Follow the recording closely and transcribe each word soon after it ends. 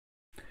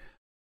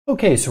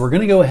Okay, so we're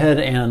going to go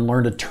ahead and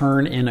learn to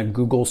turn in a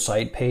Google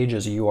site page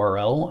as a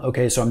URL.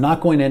 Okay, so I'm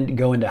not going to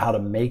go into how to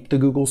make the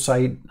Google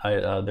site.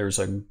 There's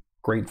a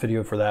great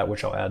video for that,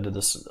 which I'll add to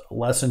this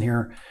lesson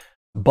here.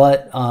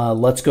 But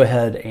let's go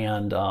ahead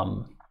and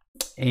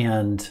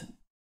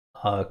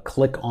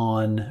click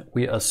on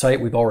a site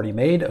we've already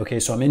made.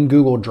 Okay, so I'm in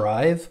Google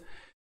Drive.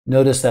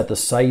 Notice that the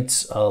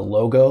site's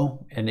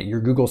logo and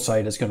your Google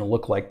site is going to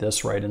look like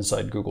this right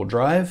inside Google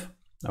Drive.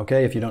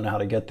 Okay, if you don't know how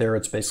to get there,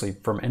 it's basically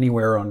from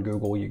anywhere on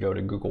Google. You go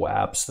to Google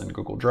Apps, then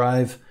Google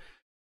Drive,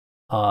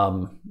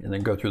 and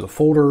then go through the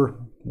folder,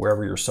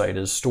 wherever your site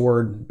is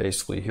stored.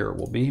 Basically, here it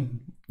will be.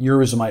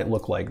 Yours might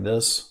look like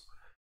this.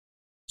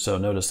 So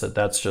notice that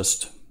that's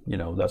just,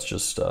 that's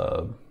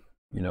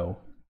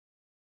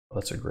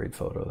a great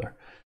photo there.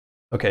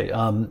 Okay,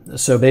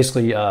 so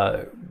basically,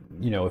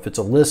 if it's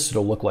a list,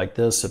 it'll look like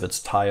this. If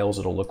it's tiles,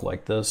 it'll look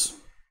like this.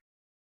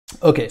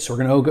 Okay, so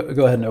we're going to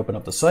go ahead and open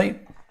up the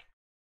site.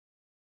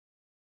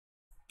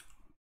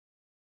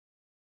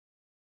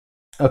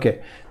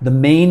 Okay, the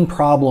main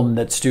problem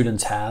that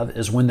students have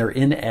is when they're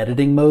in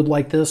editing mode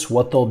like this,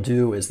 what they'll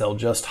do is they'll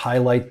just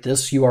highlight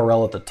this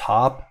URL at the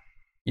top,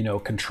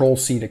 Control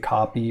C to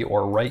copy,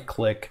 or right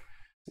click,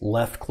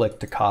 left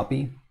click to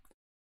copy.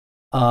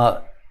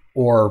 They'll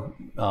turn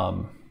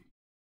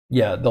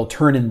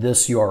in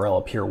this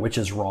URL up here, which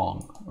is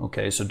wrong.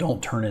 Okay, so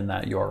don't turn in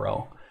that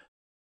URL.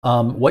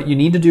 What you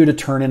need to do to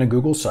turn in a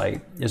Google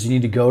site is you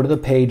need to go to the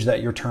page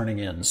that you're turning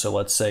in. So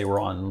let's say we're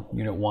on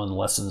Unit 1,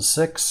 Lesson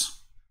 6.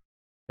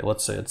 Okay,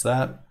 let's say it's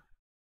that.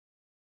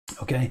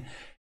 Okay,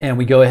 and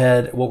we go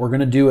ahead, what we're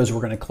going to do is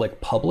we're going to click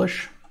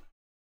Publish.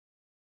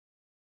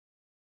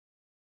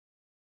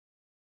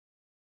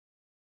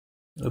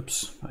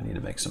 Oops, I need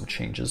to make some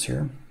changes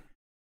here.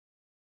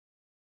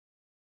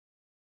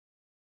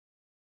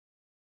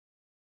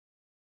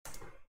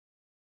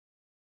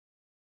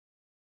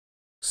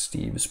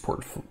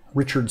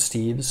 Richard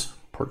Steves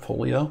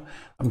portfolio.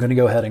 I'm going to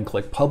go ahead and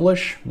click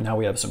Publish. Now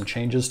we have some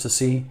changes to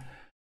see.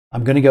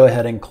 I'm going to go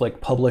ahead and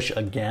click Publish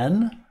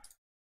again.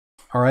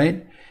 All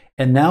right.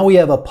 And now we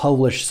have a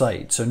published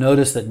site. So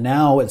notice that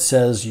now it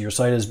says your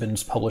site has been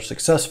published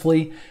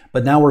successfully,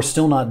 but now we're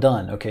still not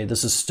done. Okay.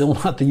 This is still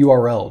not the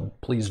URL.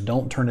 Please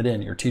don't turn it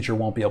in. Your teacher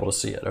won't be able to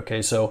see it.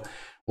 Okay. So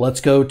let's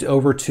go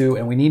over to,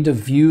 and we need to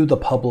view the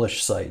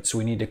published site. So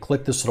we need to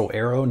click this little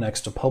arrow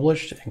next to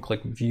published and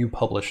click View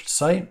Published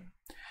Site.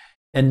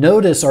 And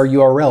notice our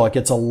URL, it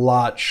gets a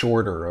lot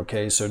shorter.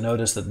 Okay. So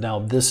notice that now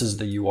this is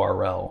the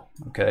URL.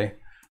 Okay.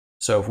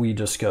 So if we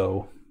just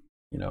go,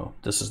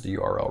 this is the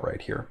URL right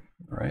here,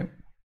 all right?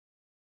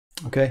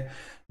 Okay,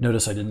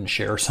 notice I didn't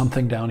share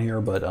something down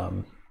here, but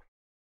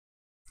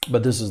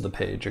this is the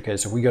page, okay?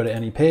 So if we go to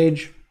any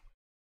page,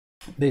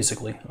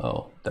 basically,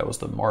 oh, that was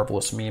the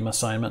marvelous meme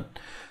assignment.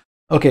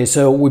 Okay,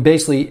 so we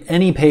basically,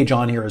 any page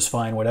on here is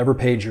fine. Whatever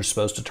page you're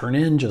supposed to turn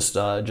in, just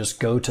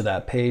go to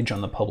that page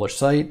on the published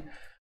site,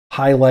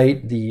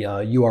 highlight the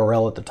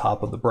URL at the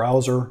top of the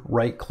browser,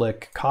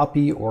 right-click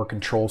Copy, or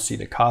Control-C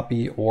to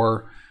copy,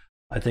 or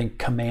I think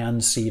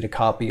Command-C to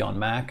copy on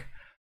Mac.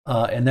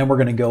 And then we're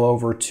going to go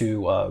over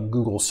to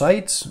Google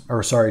Sites,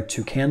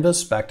 to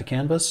Canvas, back to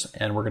Canvas,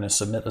 and we're going to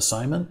submit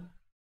assignment.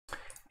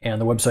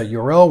 And the website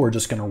URL, we're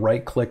just going to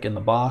right-click in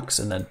the box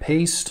and then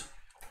paste,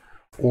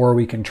 or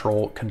we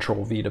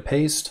Control-V to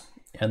paste,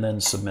 and then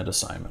submit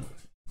assignment.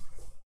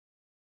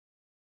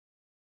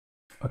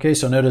 Okay,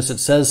 so notice it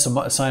says some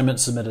assignment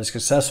submitted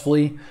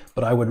successfully,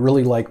 but I would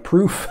really like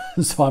proof,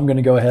 so I'm going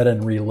to go ahead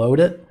and reload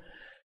it.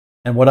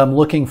 And what I'm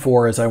looking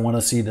for is I want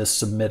to see this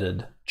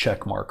submitted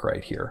check mark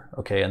right here.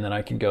 Okay, and then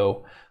I can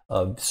go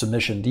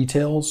submission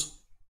details.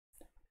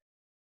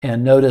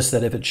 And notice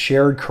that if it's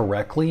shared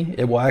correctly,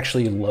 it will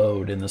actually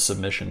load in the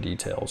submission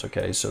details.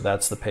 Okay, so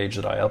that's the page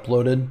that I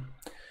uploaded.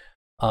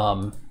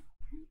 And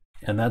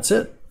that's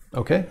it.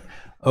 Okay.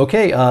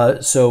 Okay,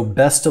 so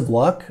best of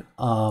luck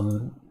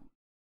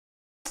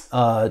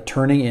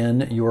turning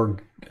in a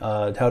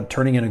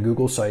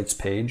Google Sites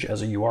page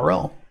as a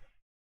URL.